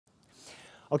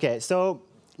Okay, so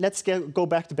let's go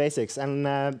back to basics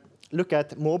and look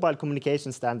at mobile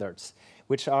communication standards,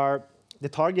 which are the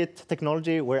target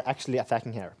technology we're actually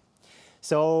attacking here.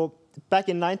 So back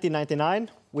in 1999,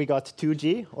 we got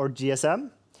 2G, or GSM,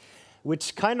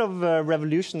 which kind of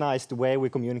revolutionized the way we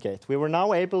communicate. We were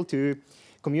now able to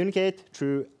communicate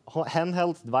through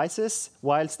handheld devices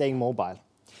while staying mobile.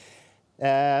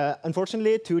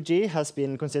 Unfortunately, 2G has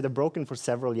been considered broken for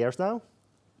several years now.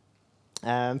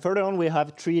 Further on, we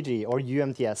have 3G, or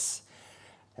UMTS.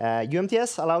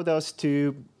 UMTS allowed us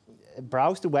to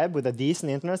browse the web with a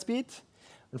decent internet speed.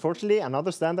 Unfortunately,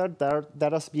 another standard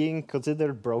that is being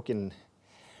considered broken.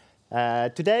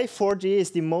 Today, 4G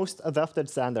is the most adopted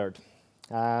standard,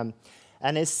 and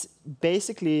is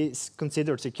basically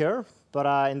considered secure,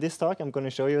 but in this talk, I'm going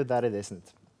to show you that it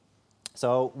isn't.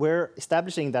 So we're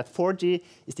establishing that 4G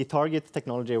is the target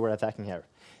technology we're attacking here.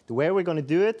 The way we're going to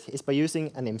do it is by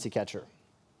using an IMSI catcher.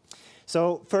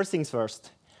 So first things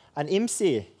first, an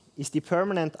IMSI is the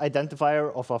permanent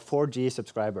identifier of a 4G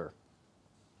subscriber.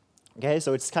 Okay,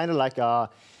 so it's kind of like a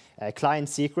client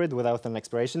secret without an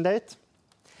expiration date.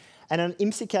 And an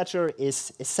IMSI catcher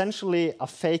is essentially a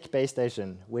fake base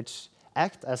station, which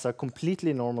acts as a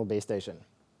completely normal base station.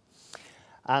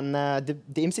 And the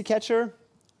IMSI catcher,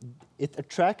 it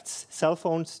attracts cell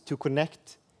phones to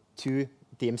connect to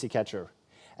the IMSI catcher.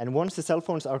 And once the cell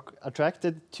phones are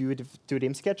attracted to the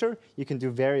IMSI catcher, you can do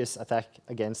various attacks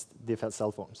against the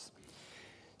cell phones.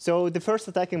 So the first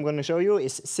attack I'm going to show you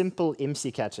is simple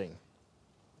IMSI catching.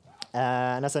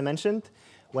 And as I mentioned,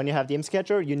 when you have the IMSI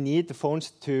catcher, you need the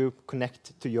phones to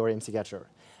connect to your IMSI catcher.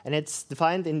 And it's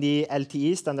defined in the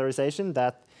LTE standardization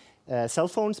that cell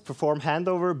phones perform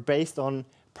handover based on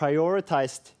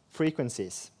prioritized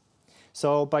frequencies.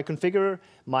 So by configuring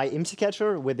my IMSI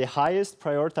catcher with the highest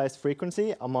prioritized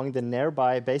frequency among the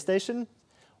nearby base station,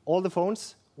 all the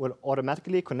phones will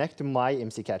automatically connect to my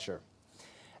IMSI catcher.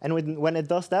 And when it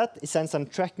does that, it sends a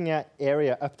tracking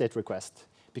area update request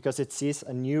because it sees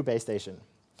a new base station.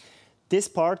 This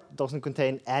part doesn't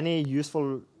contain any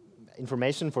useful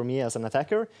information for me as an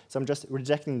attacker, so I'm just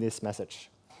rejecting this message.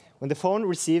 When the phone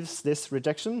receives this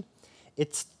rejection,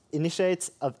 it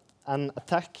initiates an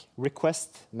attack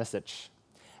request message.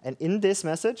 And in this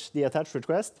message, the attached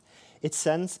request, it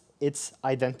sends its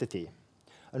identity.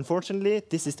 Unfortunately,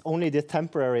 this is only the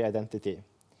temporary identity,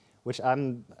 which I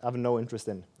have no interest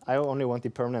in. I only want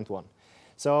the permanent one.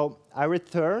 So I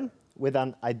return with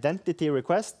an identity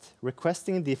request,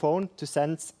 requesting the phone to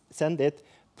send it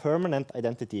permanent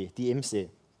identity, the IMSI.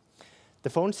 The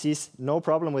phone sees no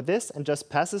problem with this and just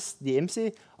passes the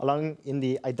IMSI along in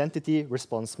the identity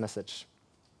response message.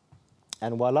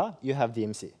 And voila, you have the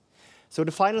IMSI. So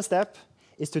the final step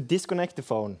is to disconnect the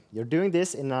phone. You're doing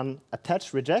this in an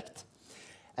attach reject.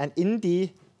 And in the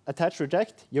attach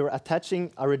reject, you're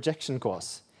attaching a rejection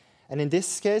cause. And in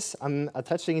this case, I'm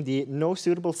attaching the no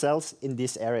suitable cells in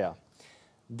this area.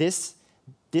 This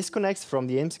disconnects from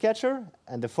the IMSI catcher,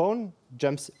 and the phone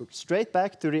jumps straight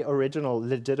back to the original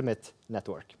legitimate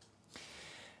network.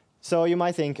 So you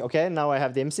might think, OK, now I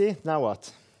have the IMSI, now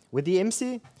what? With the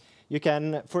IMSI, you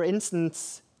can, for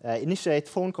instance, initiate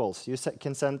phone calls. You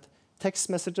can send text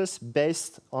messages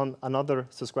based on another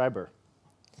subscriber.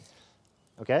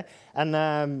 Okay?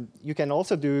 And you can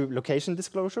also do location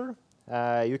disclosure.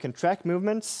 You can track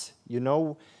movements. You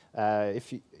know,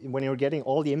 when you're getting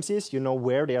all the IMSIs, you know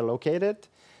where they are located.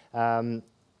 For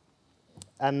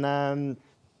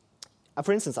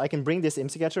instance, I can bring this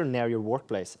IMSI catcher near your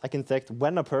workplace. I can detect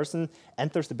when a person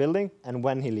enters the building and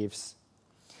when he leaves.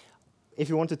 If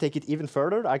you want to take it even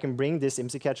further, I can bring this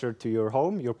IMSI catcher to your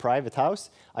home, your private house.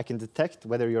 I can detect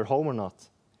whether you're home or not.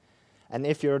 And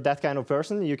if you're that kind of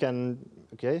person, you can,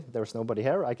 OK, there's nobody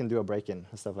here. I can do a break-in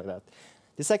and stuff like that.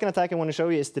 The second attack I want to show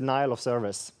you is denial of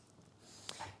service.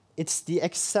 It's the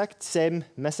exact same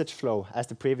message flow as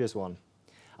the previous one.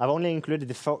 I've only included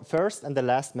the first and the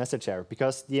last message here,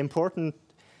 because the important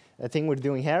thing we're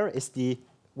doing here is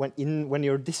when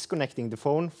you're disconnecting the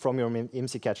phone from your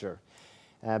IMSI catcher.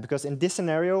 Because in this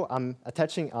scenario, I'm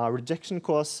attaching a rejection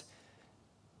cause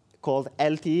called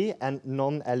LTE and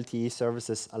non-LTE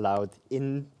services allowed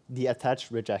in the attach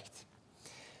reject.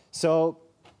 So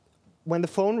when the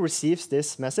phone receives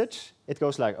this message, it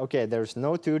goes like, OK, there's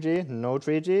no 2G, no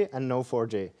 3G, and no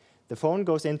 4G. The phone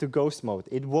goes into ghost mode.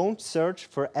 It won't search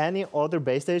for any other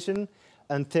base station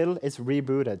until it's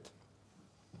rebooted.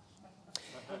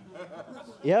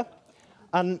 Yeah?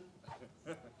 And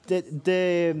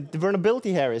the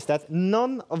vulnerability here is that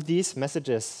none of these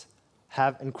messages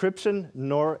have encryption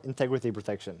nor integrity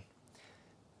protection.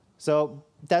 So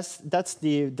that's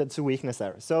the weakness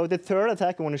there. So the third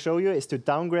attack I want to show you is to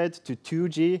downgrade to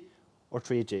 2G or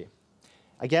 3G.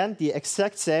 Again, the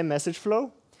exact same message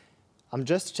flow. I'm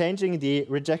just changing the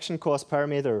rejection cause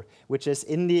parameter, which is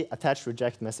in the attached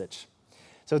reject message.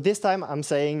 So this time, I'm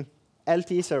saying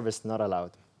LTE service not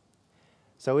allowed.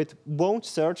 So it won't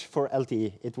search for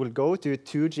LTE. It will go to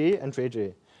 2G and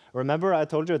 3G. Remember, I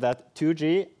told you that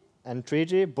 2G and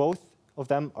 3G, both of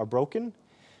them are broken.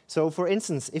 So for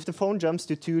instance, if the phone jumps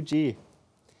to 2G,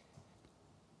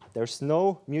 there's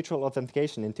no mutual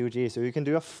authentication in 2G, so you can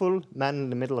do a full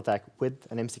man-in-the-middle attack with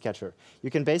an IMSI Catcher. You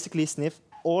can basically sniff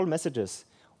all messages,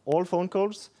 all phone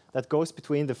calls that goes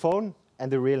between the phone and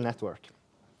the real network.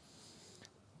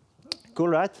 Cool,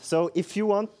 right? So if you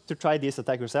want to try this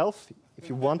attack yourself, if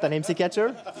you want an IMSI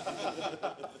Catcher,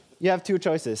 you have two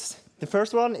choices. The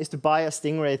first one is to buy a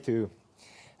Stingray 2.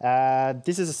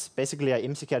 This is basically an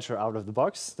IMSI Catcher out of the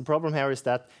box. The problem here is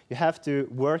that you have to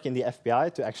work in the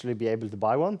FBI to actually be able to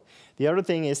buy one. The other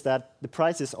thing is that the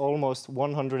price is almost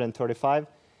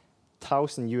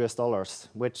 135,000 US dollars,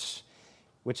 which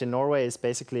in Norway is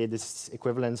basically this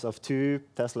equivalent of 2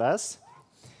 Teslas.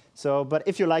 So, but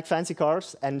if you like fancy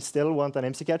cars and still want an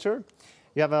IMSI Catcher,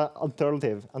 you have an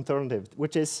alternative,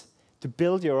 which is to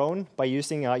build your own by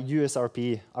using a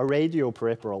USRP, a radio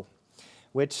peripheral,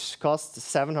 which costs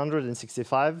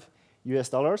 765 US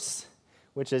dollars,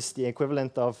 which is the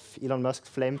equivalent of Elon Musk's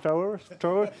flamethrower.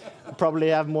 Probably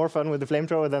have more fun with the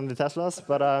flamethrower than the Teslas.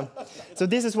 But so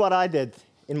this is what I did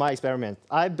in my experiment.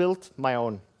 I built my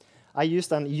own. I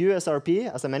used an USRP,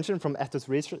 as I mentioned, from Ethos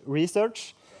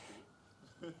Research.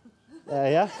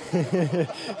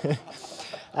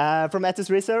 From Ethos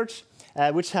Research,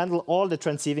 which handle all the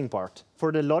transceiving part.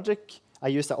 For the logic, I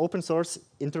used an open source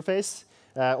interface,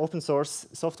 open source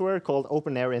software called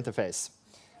Open Air Interface.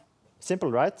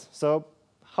 Simple, right? So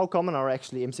how common are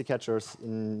actually IMSI Catchers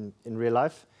in real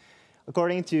life?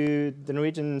 According to the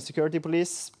Norwegian security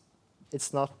police,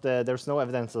 it's not, there's no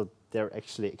evidence that there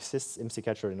actually exists IMSI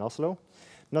Catcher in Oslo.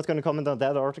 Not going to comment on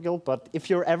that article, but if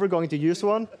you're ever going to use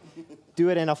one, do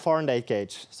it in a Fahrenheit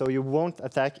cage, so you won't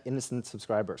attack innocent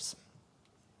subscribers.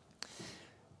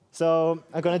 So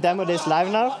I'm going to demo this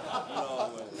live now.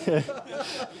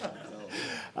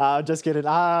 Just kidding.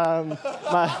 My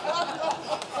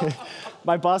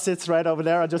boss sits right over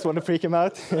there. I just want to freak him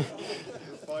out.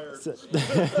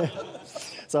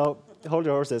 So hold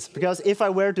your horses, because if I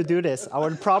were to do this, I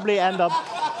would probably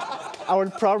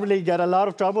get a lot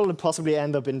of trouble and possibly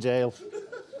end up in jail,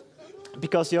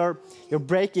 because you're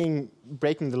breaking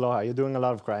the law. You're doing a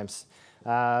lot of crimes.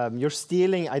 You're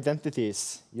stealing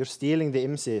identities. You're stealing the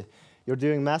IMSI. You're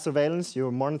doing mass surveillance.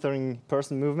 You're monitoring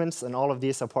person movements, and all of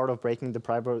these are part of breaking the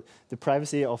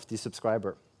privacy of the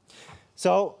subscriber.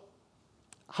 So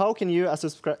how can you,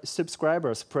 as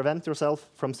subscribers, prevent yourself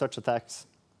from such attacks?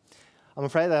 I'm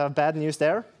afraid I have bad news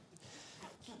there.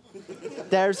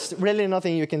 There's really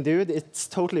nothing you can do. It's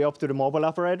totally up to the mobile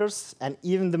operators, and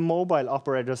even the mobile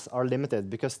operators are limited,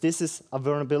 because this is a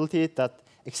vulnerability that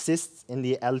exists in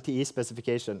the LTE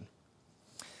specification.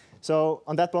 So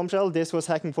on that bombshell, this was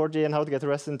Hacking 4G and how to get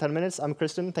arrested in 10 minutes. I'm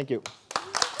Christian. Thank you.